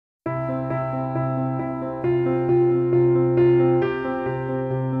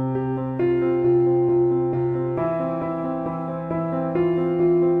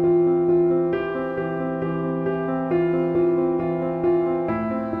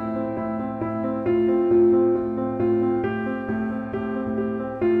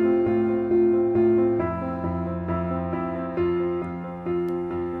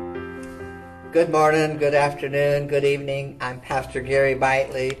Good morning, good afternoon, good evening. I'm Pastor Gary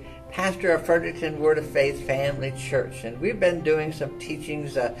Bitely, pastor of Fredericton Word of Faith Family Church, and we've been doing some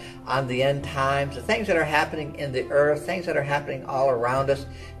teachings on the end times, the things that are happening in the earth, things that are happening all around us.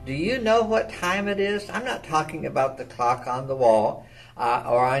 Do you know what time it is? I'm not talking about the clock on the wall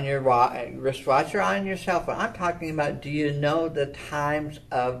or on your wristwatch or on your cell phone. I'm talking about, do you know the times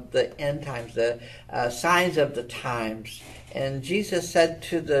of the end times, the signs of the times? And Jesus said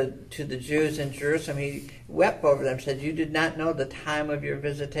to the Jews in Jerusalem, he wept over them, said, you did not know the time of your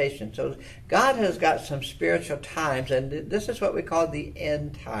visitation. So God has got some spiritual times, and this is what we call the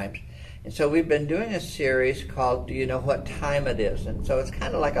end times. And so we've been doing a series called Do You Know What Time It Is? And so it's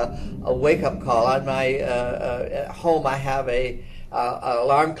kind of like a wake-up call. On my at home, I have a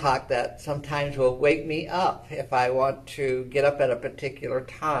alarm clock that sometimes will wake me up if I want to get up at a particular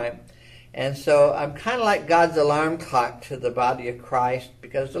time. And so I'm kind of like God's alarm clock to the body of Christ,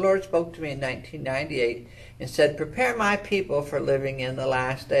 because the Lord spoke to me in 1998 and said, prepare my people for living in the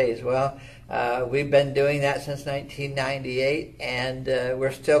last days. Well, we've been doing that since 1998, and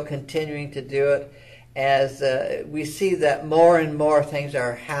we're still continuing to do it as we see that more and more things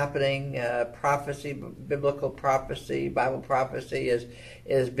are happening. Prophecy, biblical prophecy, Bible prophecy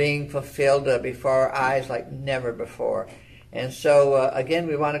is being fulfilled before our eyes like never before. And so, again,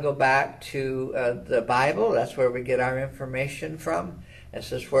 we want to go back to the Bible. That's where we get our information from.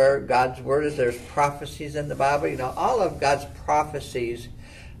 This is where God's Word is. There's prophecies in the Bible. You know, all of God's prophecies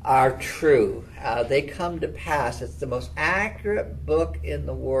are true. They come to pass. It's the most accurate book in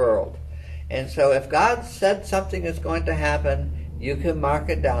the world. And so if God said something is going to happen, you can mark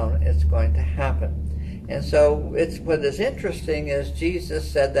it down. It's going to happen. And so what is interesting is Jesus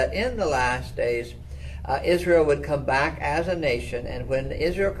said that in the last days, Israel would come back as a nation, and when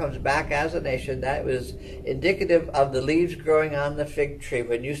Israel comes back as a nation, that was indicative of the leaves growing on the fig tree.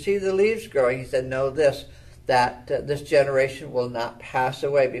 When you see the leaves growing, he said, know this, that this generation will not pass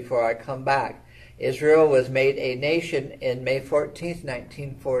away before I come back. Israel was made a nation in May 14th,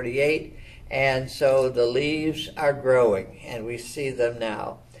 1948, and so the leaves are growing, and we see them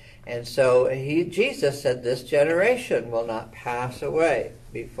now. And so Jesus said, this generation will not pass away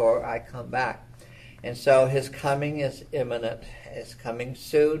before I come back. And so his coming is imminent. It's coming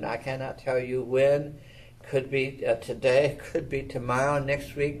soon. I cannot tell you when. Could be today, could be tomorrow,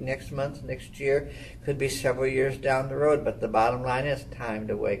 next week, next month, next year. Could be several years down the road. But the bottom line is time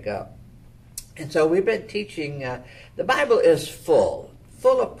to wake up. And so we've been teaching, the Bible is full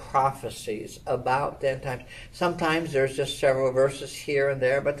of prophecies about the end times. Sometimes there's just several verses here and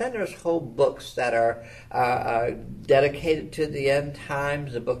there, but then there's whole books that are dedicated to the end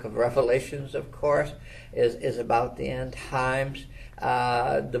times. The book of Revelations, of course, is about the end times.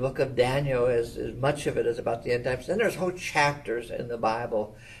 The book of Daniel is much of it is about the end times. Then there's whole chapters in the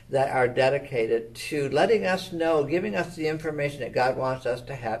Bible that are dedicated to letting us know, giving us the information that God wants us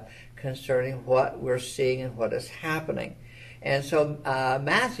to have concerning what we're seeing and what is happening. And so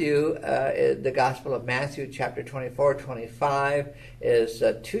Matthew, the Gospel of Matthew, chapter 24, 25, is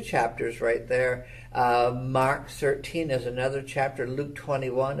two chapters right there. Mark 13 is another chapter. Luke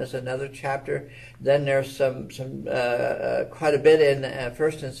 21 is another chapter. Then there's some quite a bit in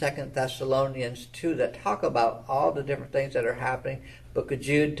 1st and 2nd Thessalonians 2 that talk about all the different things that are happening. Book of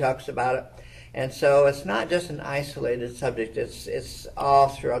Jude talks about it. And so it's not just an isolated subject. It's all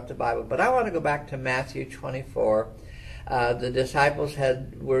throughout the Bible. But I want to go back to Matthew 24. The disciples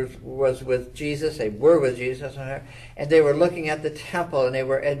was with Jesus. They were with Jesus, and they were looking at the temple, and they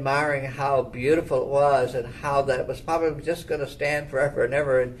were admiring how beautiful it was, and how that it was probably just going to stand forever and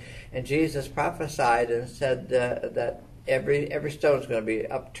ever. And Jesus prophesied and said that every stone is going to be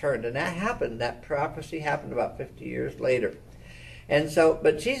upturned, and that happened. That prophecy happened about 50 years later. And so,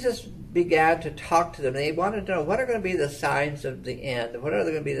 but Jesus began to talk to them. They wanted to know, what are going to be the signs of the end? What are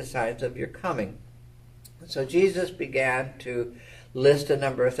going to be the signs of your coming? So Jesus began to list a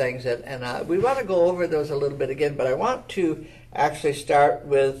number of things, and we want to go over those a little bit again, but I want to actually start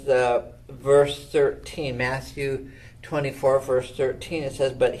with verse 13, Matthew 24, verse 13. It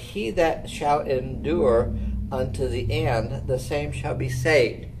says, but he that shall endure unto the end, the same shall be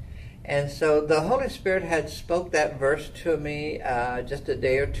saved. And so the Holy Spirit had spoke that verse to me just a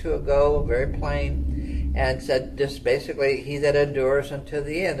day or two ago, very plain, and said just basically, he that endures unto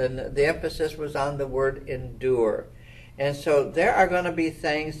the end. And the emphasis was on the word endure. And so there are going to be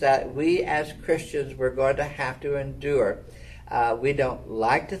things that we as Christians, we're going to have to endure. We don't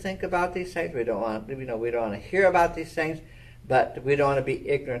like to think about these things. We don't want to hear about these things, but we don't want to be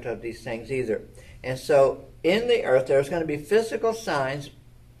ignorant of these things either. And so in the earth, there's going to be physical signs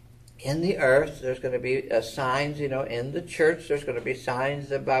in the earth. There's going to be signs, in the church. There's going to be signs,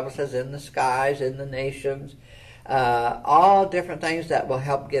 the Bible says, in the skies, in the nations. All different things that will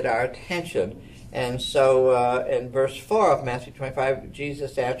help get our attention. And so in verse 4 of Matthew 25,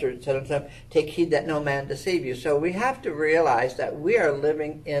 Jesus answered and said unto them, take heed that no man deceive you. So we have to realize that we are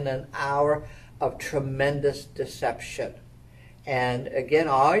living in an hour of tremendous deception. And again,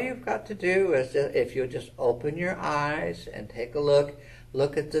 all you've got to do is, if you'll just open your eyes and take a look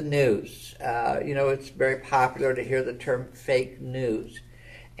at the news. It's very popular to hear the term fake news.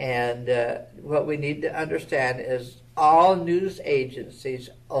 And what we need to understand is all news agencies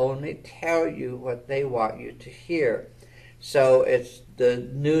only tell you what they want you to hear. So it's the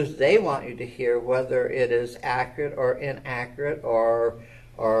news they want you to hear, whether it is accurate or inaccurate, or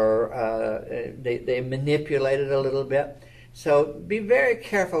they manipulate it a little bit. So be very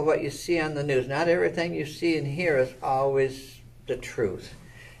careful what you see on the news. Not everything you see and hear is always the truth.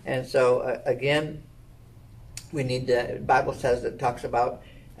 And so again, we need to, the Bible says, it talks about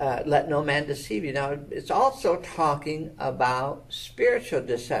let no man deceive you. Now, it's also talking about spiritual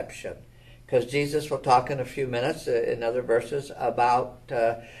deception, because Jesus will talk in a few minutes in other verses about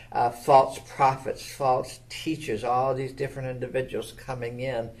false prophets, false teachers, all these different individuals coming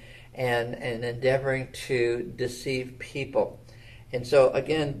in and endeavoring to deceive people. And so,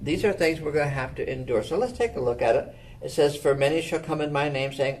 again, these are things we're going to have to endure. So let's take a look at it. It says, for many shall come in my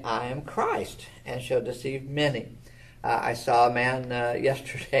name, saying, I am Christ, and shall deceive many. I saw a man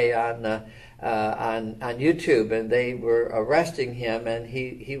yesterday on YouTube, and they were arresting him, and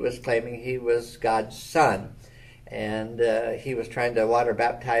he was claiming he was God's son. And he was trying to water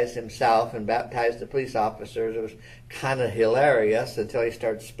baptize himself and baptize the police officers. It was kind of hilarious until he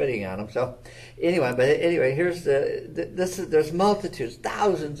started spitting on them. So anyway, here's there's multitudes,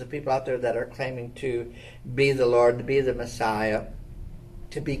 thousands of people out there that are claiming to be the Lord, to be the Messiah,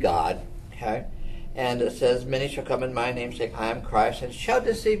 to be God. Okay. And it says, many shall come in my name, saying, I am Christ, and shall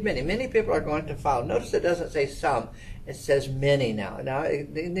deceive many. Many people are going to follow. Notice it doesn't say some. It says many now. Now,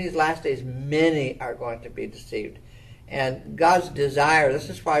 in these last days, many are going to be deceived. And God's desire, this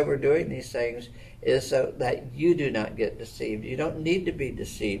is why we're doing these things, is so that you do not get deceived. You don't need to be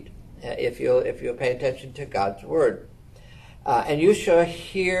deceived if you'll pay attention to God's word. And you shall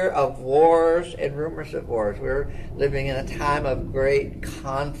hear of wars and rumors of wars. We're living in a time of great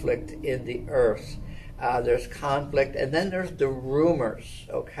conflict in the earth. There's conflict, and then there's the rumors,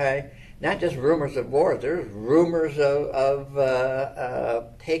 okay? Not just rumors of wars. There's rumors of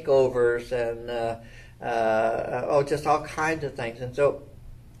takeovers and just all kinds of things. And so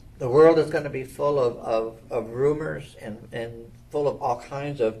the world is going to be full of rumors and full of all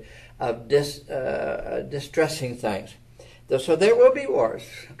kinds of distressing things. So there will be wars,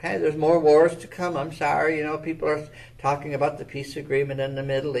 okay? There's more wars to come. I'm sorry, people are talking about the peace agreement in the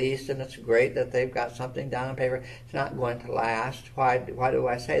Middle East, and it's great that they've got something down on paper. It's not going to last. Why do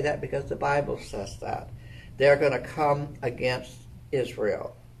I say that? Because the Bible says that. They're going to come against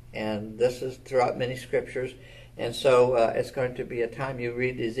Israel, and this is throughout many scriptures. And so it's going to be a time, you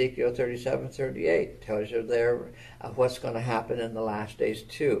read Ezekiel 37:38, tells you there what's going to happen in the last days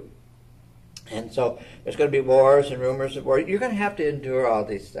too. And so there's going to be wars and rumors of war. You're going to have to endure all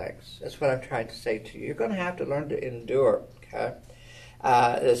these things. That's what I'm trying to say to you. You're going to have to learn to endure. Okay.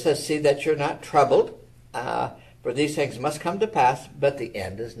 It says, see that you're not troubled, for these things must come to pass, but the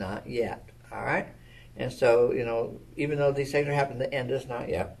end is not yet. All right. And so, even though these things are happening, the end is not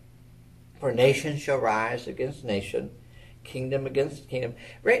yet. For nation shall rise against nation, kingdom against kingdom.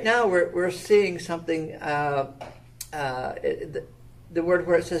 Right now we're seeing something. The word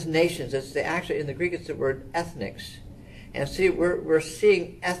where it says nations, actually in the Greek it's the word ethnics. And see, we're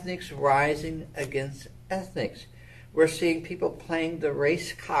seeing ethnics rising against ethnics. We're seeing people playing the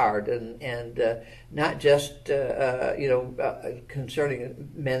race card, and not just concerning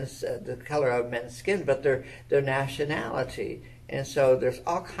the color of men's skin, but their nationality. And so there's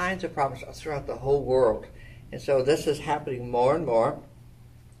all kinds of problems throughout the whole world. And so this is happening more and more.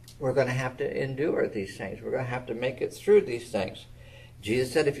 We're going to have to endure these things. We're going to have to make it through these things.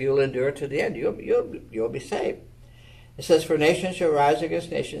 Jesus said, if you'll endure to the end, you'll be saved. It says, for nation shall rise against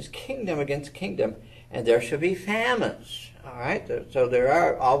nations, kingdom against kingdom, and there shall be famines. All right? So there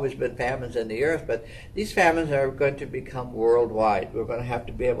are always been famines in the earth, but these famines are going to become worldwide. We're going to have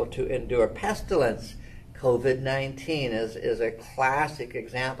to be able to endure pestilence. COVID-19 is a classic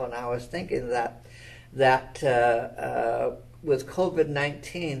example, and I was thinking that with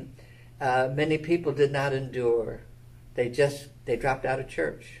COVID-19, many people did not endure. They dropped out of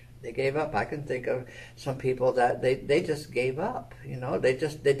church. They gave up. I can think of some people that they just gave up. They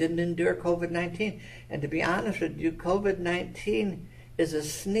didn't endure COVID-19. And to be honest with you, COVID-19 is a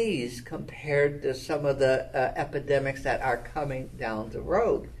sneeze compared to some of the epidemics that are coming down the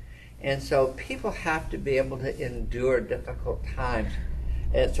road. And so people have to be able to endure difficult times.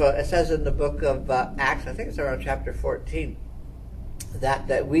 And so it says in the book of Acts, I think it's around chapter 14,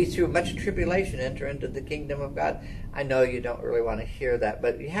 that we through much tribulation enter into the kingdom of God. I know you don't really want to hear that,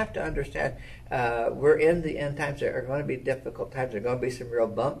 but you have to understand we're in the end times. There are going to be difficult times. There are going to be some real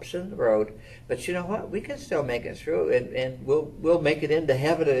bumps in the road. But you know what? We can still make it through, and we'll make it into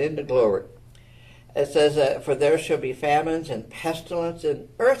heaven and into glory. It says, for there shall be famines and pestilence and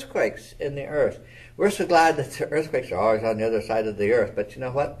earthquakes in the earth. We're so glad that the earthquakes are always on the other side of the earth. But you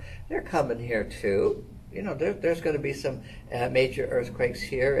know what? They're coming here too. You know, there's going to be some major earthquakes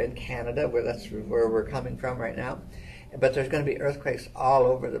here in Canada, that's where we're coming from right now. But there's going to be earthquakes all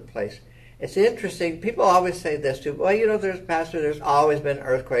over the place. It's interesting. People always say this too. Well, you know, there's always been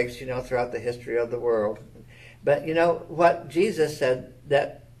earthquakes, you know, throughout the history of the world. But you know what? Jesus said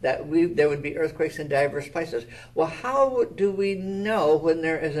that there would be earthquakes in diverse places. Well, how do we know when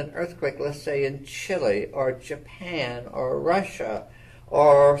there is an earthquake, let's say in Chile or Japan or Russia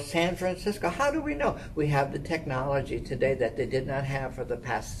or San Francisco? How do we know? We have the technology today that they did not have for the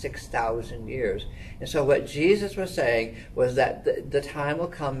past 6,000 years. And so what Jesus was saying was that the time will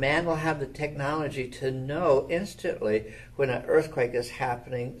come, man will have the technology to know instantly when an earthquake is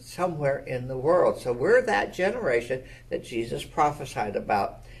happening somewhere in the world. So we're that generation that Jesus prophesied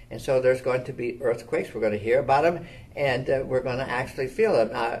about. And so there's going to be earthquakes. We're going to hear about them, and we're going to actually feel them.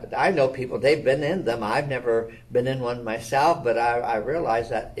 I know people, they've been in them. I've never been in one myself, but I realize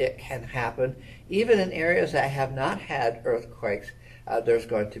that it can happen. Even in areas that have not had earthquakes, there's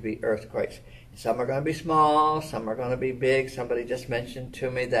going to be earthquakes. Some are going to be small, some are going to be big. Somebody just mentioned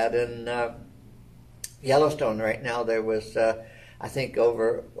to me that in Yellowstone right now there was I think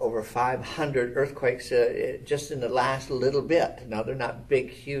over 500 earthquakes just in the last little bit. Now they're not big,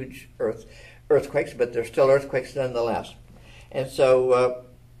 huge earthquakes, but they're still earthquakes nonetheless. And so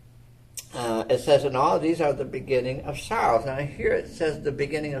it says, and all of these are the beginning of sorrows. Now here it says the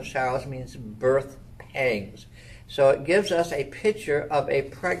beginning of sorrows means birth pangs. So it gives us a picture of a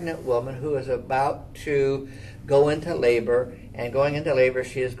pregnant woman who is about to go into labor, and going into labor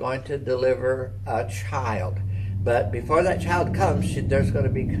she is going to deliver a child. But before that child comes, there's going to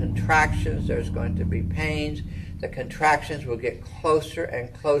be contractions, there's going to be pains. The contractions will get closer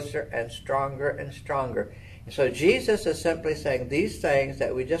and closer and stronger and stronger. And so Jesus is simply saying these things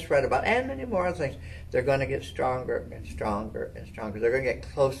that we just read about, and many more things, they're going to get stronger and stronger and stronger. They're going to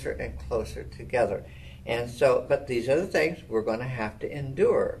get closer and closer together. And so, but these are the things we're going to have to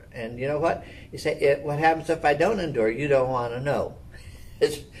endure. And you know what? You say, what happens if I don't endure? You don't want to know.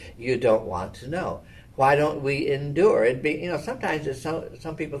 You don't want to know. Why don't we endure? It'd be, you know, sometimes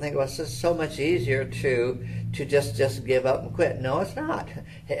some people think, well, it's just so much easier to just give up and quit. No, it's not.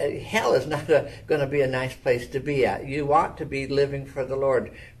 Hell is not going to be a nice place to be at. You want to be living for the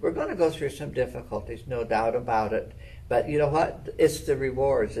Lord. We're going to go through some difficulties, no doubt about it. But you know what? It's the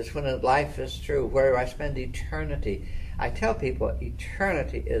rewards. It's when life is true, where I spend eternity. I tell people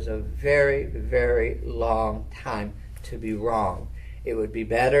eternity is a very, very long time to be wrong. It would be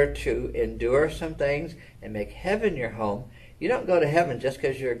better to endure some things and make heaven your home. You don't go to heaven just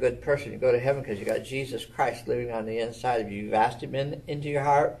because you're a good person. You go to heaven because you got Jesus Christ living on the inside of you. You've asked him into your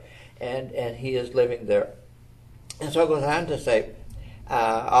heart, and he is living there. And so it goes on to say,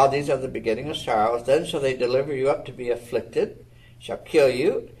 all these are the beginning of sorrows. Then shall they deliver you up to be afflicted, shall kill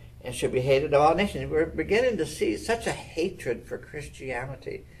you, and shall be hated of all nations. We're beginning to see such a hatred for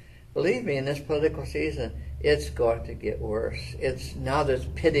Christianity. Believe me, in this political season, it's going to get worse. It's now there's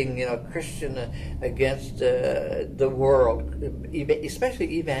pitting, you know, Christian against the world,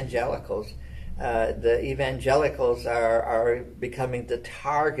 especially evangelicals. The evangelicals are becoming the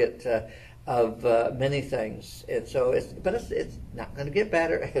target of many things, and so it's not going to get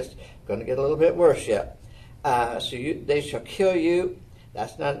better. It's going to get a little bit worse yet. They shall kill you.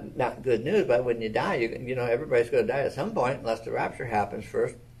 That's not good news. But when you die, you know everybody's going to die at some point, unless the rapture happens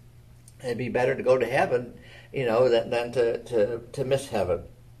first. It'd be better to go to heaven, you know, than to miss heaven.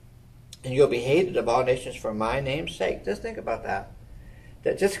 And you'll be hated of all nations for my name's sake. Just think about that.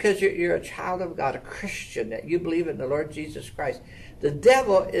 That just because you're a child of God, a Christian, that you believe in the Lord Jesus Christ, the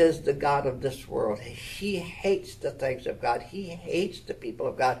devil is the god of this world. He hates the things of God. He hates the people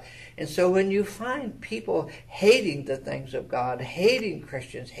of God. And so when you find people hating the things of God, hating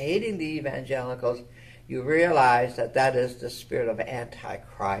Christians, hating the evangelicals, you realize that is the spirit of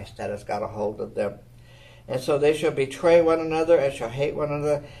Antichrist that has got a hold of them. And so they shall betray one another and shall hate one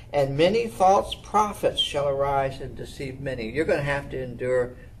another, and many false prophets shall arise and deceive many. You're going to have to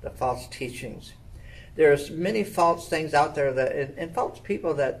endure the false teachings. there's many false things out there and false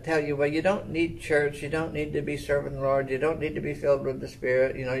people that tell you, well, you don't need church, you don't need to be serving the Lord, you don't need to be filled with the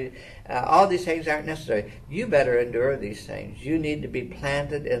Spirit. All these things aren't necessary. You better endure these things. You need to be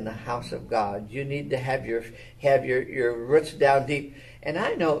planted in the house of God. You need to have your roots down deep. And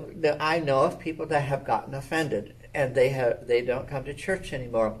I know of people that have gotten offended, and they don't come to church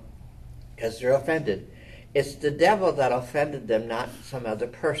anymore because they're offended. It's the devil that offended them, not some other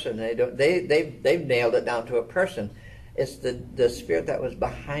person. They've nailed it down to a person. It's the spirit that was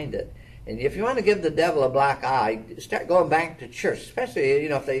behind it. And if you want to give the devil a black eye, start going back to church. Especially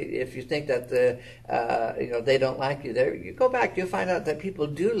if you think that they don't like you, you go back. You'll find out that people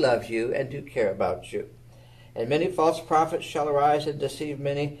do love you and do care about you. And many false prophets shall arise and deceive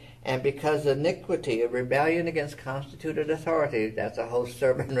many, and because iniquity, a rebellion against constituted authority, that's a whole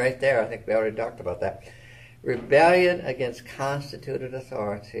sermon right there. I think we already talked about that. Rebellion against constituted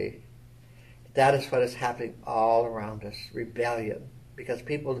authority. That is what is happening all around us. Rebellion. Because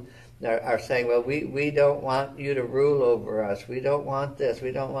people are saying, well, we don't want you to rule over us. We don't want this.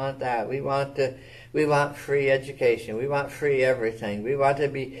 We don't want that. We want free education. We want free everything. We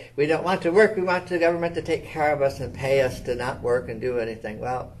don't want to work. We want the government to take care of us and pay us to not work and do anything.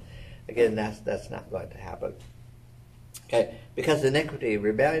 Well, again, that's not going to happen. Okay, because iniquity,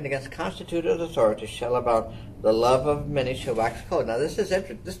 rebellion against constituted authority shall abound, the love of many shall wax cold. Now this is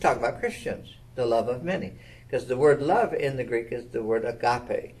interesting. Let's talk about Christians, the love of many. Because the word love in the Greek is the word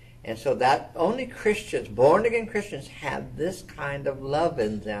agape. And so that only Christians, born again Christians, have this kind of love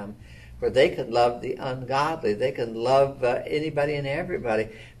in them, where they can love the ungodly. They can love anybody and everybody.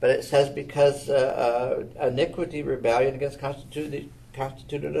 But it says because iniquity, rebellion against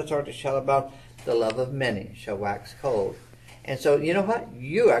constituted authority shall abound, the love of many shall wax cold. And so, you know what?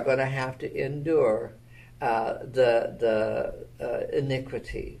 You are going to have to endure the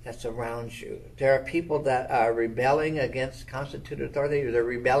iniquity that's around you. There are people that are rebelling against constituted authority, or they're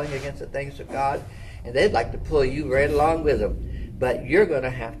rebelling against the things of God, and they'd like to pull you right along with them. But you're going to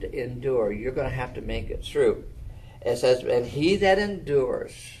have to endure. You're going to have to make it through. It says, and he that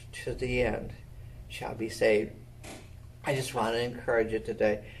endures to the end shall be saved. I just want to encourage you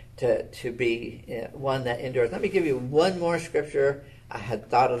today to be one that endures. Let me give you one more scripture. I had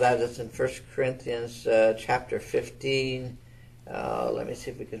thought of that. It's in 1 Corinthians chapter 15. Let me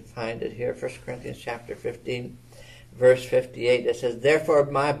see if we can find it here. 1 Corinthians chapter 15, verse 58. It says, therefore,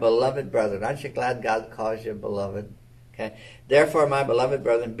 my beloved brethren. Aren't you glad God calls you beloved? Okay. Therefore, my beloved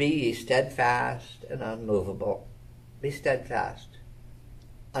brethren, be ye steadfast and unmovable. Be steadfast,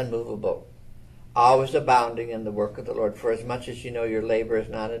 unmovable, always abounding in the work of the Lord, for as much as you know your labor is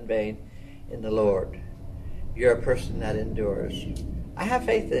not in vain in the Lord. You're a person that endures. I have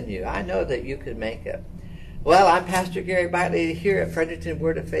faith in you. I know that you can make it. Well, I'm Pastor Gary Bitely here at Fredericton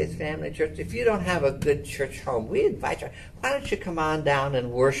Word of Faith Family Church. If you don't have a good church home, we invite you. Why don't you come on down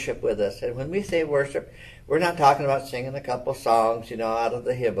and worship with us? And when we say worship, we're not talking about singing a couple songs, out of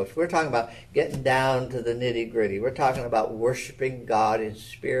the hymn books. We're talking about getting down to the nitty-gritty. We're talking about worshiping God in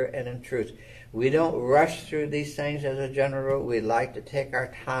spirit and in truth. We don't rush through these things as a general rule. We like to take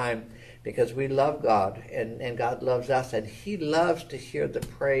our time because we love God, and God loves us, and He loves to hear the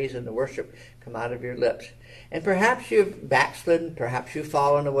praise and the worship come out of your lips. And perhaps you've backslidden, perhaps you've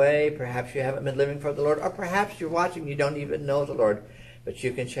fallen away, perhaps you haven't been living for the Lord, or perhaps you're watching, you don't even know the Lord, but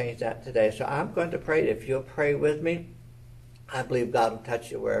you can change that today. So I'm going to pray. If you'll pray with me, I believe God will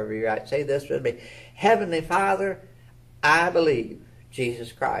touch you wherever you're at. Say this with me. Heavenly Father, I believe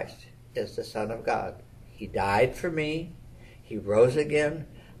Jesus Christ is the Son of God. He died for me. He rose again.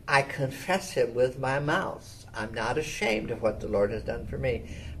 I confess Him with my mouth. I'm not ashamed of what the Lord has done for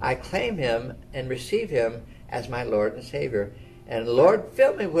me. I claim Him and receive Him as my Lord and Savior. And Lord,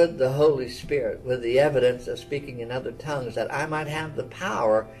 fill me with the Holy Spirit, with the evidence of speaking in other tongues, that I might have the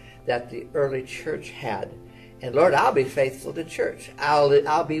power that the early church had. And Lord, I'll be faithful to church.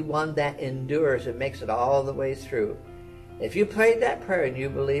 I'll be one that endures and makes it all the way through. If you prayed that prayer and you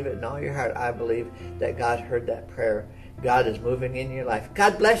believe it in all your heart, I believe that God heard that prayer. God is moving in your life.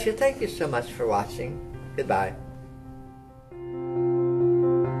 God bless you. Thank you so much for watching. Goodbye.